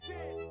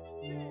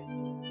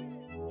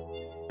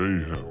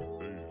Ahab.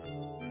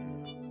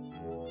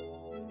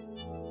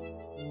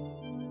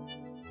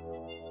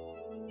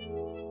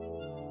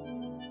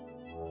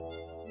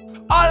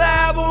 All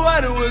I ever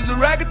wanted was a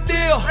record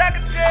deal.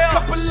 A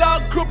couple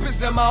of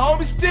groupies and my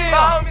homies still.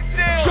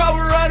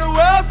 Travel around the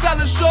world,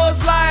 selling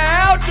shows, lying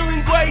out,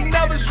 doing great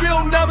numbers,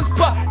 real numbers.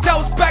 But that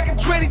was back in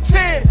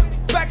 2010.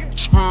 Back in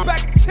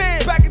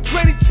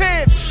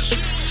 2010.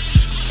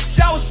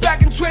 That was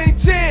back in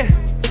 2010.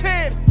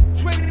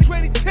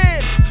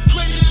 2010.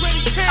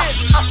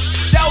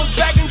 That was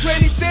back in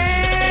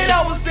 2010.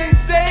 I was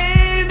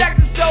insane,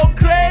 acting so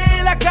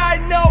great, like I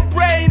had no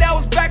brain. That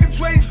was back in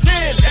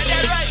 2010.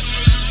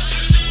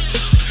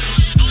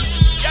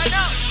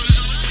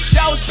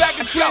 That was back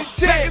in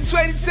 2010. Back in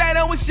 2010,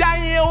 I was young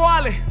and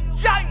Wally.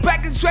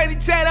 Back in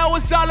 2010, I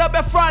was all up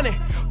at frontin'.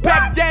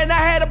 Back then, I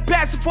had a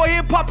passion for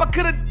hip hop, I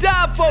could've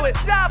died for it.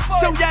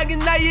 So young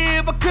and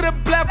naive, I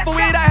could've bled for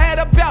it. I had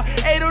about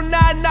 8 or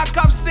 9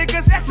 knockoff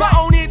sneakers. My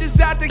only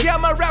desire to hear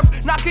my raps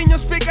knocking your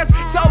speakers.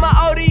 Tell my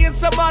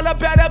audience I'm all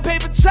about a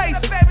paper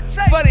chase.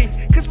 Funny,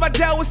 cause my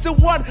dad was the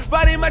one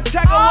writing my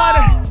check. I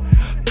wanted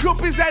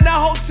groupies at the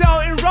hotel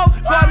in Rome.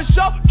 For the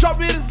show,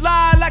 drop it as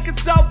live like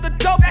it's off the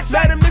dope.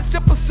 Let a mixed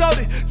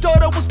episode,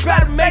 thought it was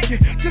better make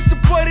it.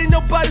 Disappointed,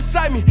 nobody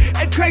signed me.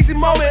 A crazy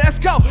moment, let's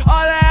go. All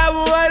I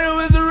ever wanted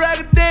was a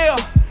record deal.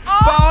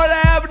 But all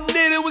I ever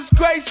needed was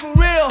grace for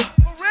real.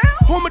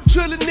 Who my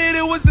truly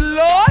needed was the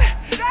Lord.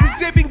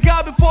 Cause it been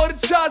God before the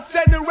charts,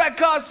 setting the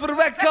records for the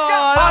record.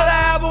 All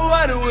I ever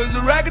wanted was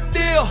a record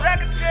deal.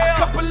 A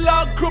couple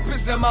of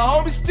groupies and my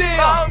homies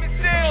still.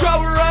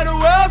 Travel around the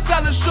world,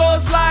 selling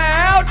shows, lying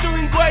out,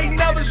 doing great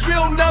numbers,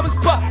 real numbers.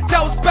 But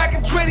that was back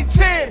in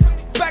 2010.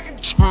 Back in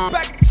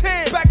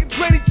 2010.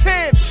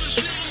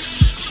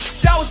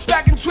 That was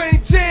back in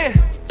 2010.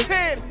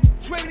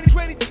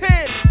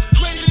 2010.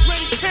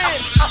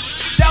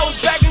 That was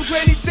back in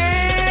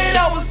 2010.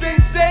 I was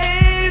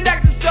insane,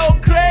 acting so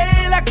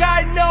great, like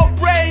I had no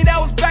brain. That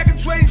was back in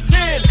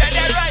 2010.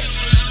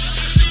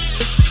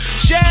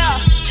 Yeah.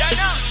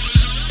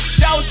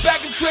 That was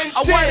back in 2010.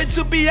 I wanted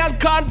to be a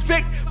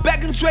convict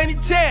back in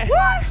 2010.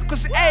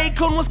 Cause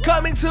Akon was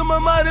coming to my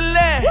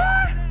motherland.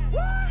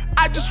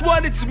 I just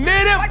wanted to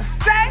meet him. I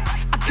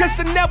guess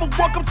I never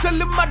woke up to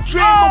live my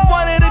dream. I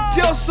wanted a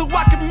deal so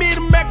I could meet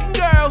American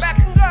girls.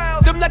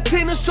 Them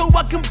Latinos so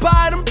I can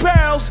buy them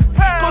pearls.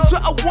 Go to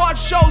award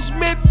shows,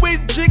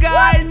 midweek jigger.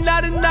 I ain't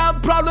not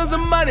enough problems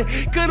and money.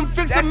 Couldn't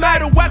fix a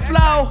matter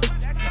workflow.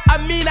 I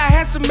mean, I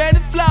had so many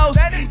flows.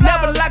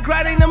 Never like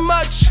writing them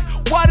much.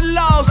 What a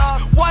loss.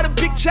 What a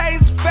big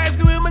chains, fast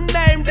with my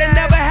name. That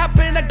never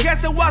happened, I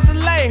guess I wasn't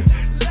lame.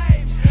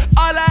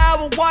 All I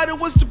ever wanted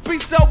was to be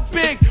so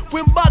big.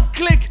 With my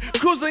clique,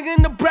 cruising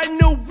in a brand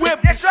new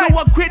whip. So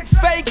I quit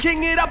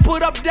faking it, I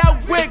put up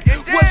that wig.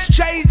 What's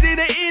changed in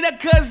the inner,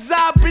 cause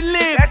I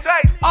believe.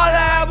 All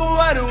I ever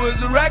wanted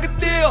was a record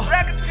deal.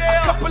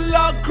 A couple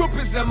of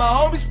groupies and my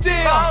homies still.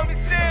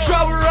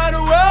 Travel around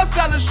the world,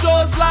 selling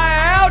shows, lying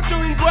out,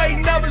 doing great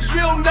numbers,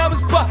 real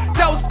numbers. But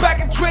that was back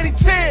in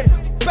 2010.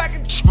 Back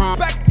in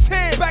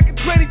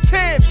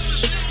 2010.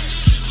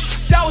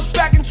 That was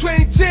back in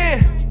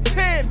 2010.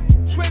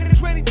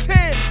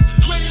 2010.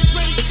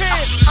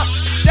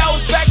 That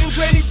was back in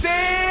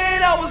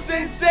 2010. I was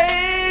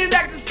insane,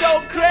 acting so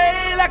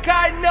great, like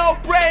I had no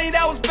brain.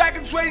 That was back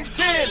in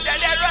 2010.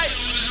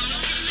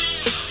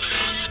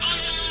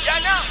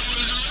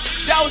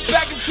 That was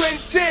back in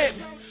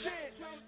 2010.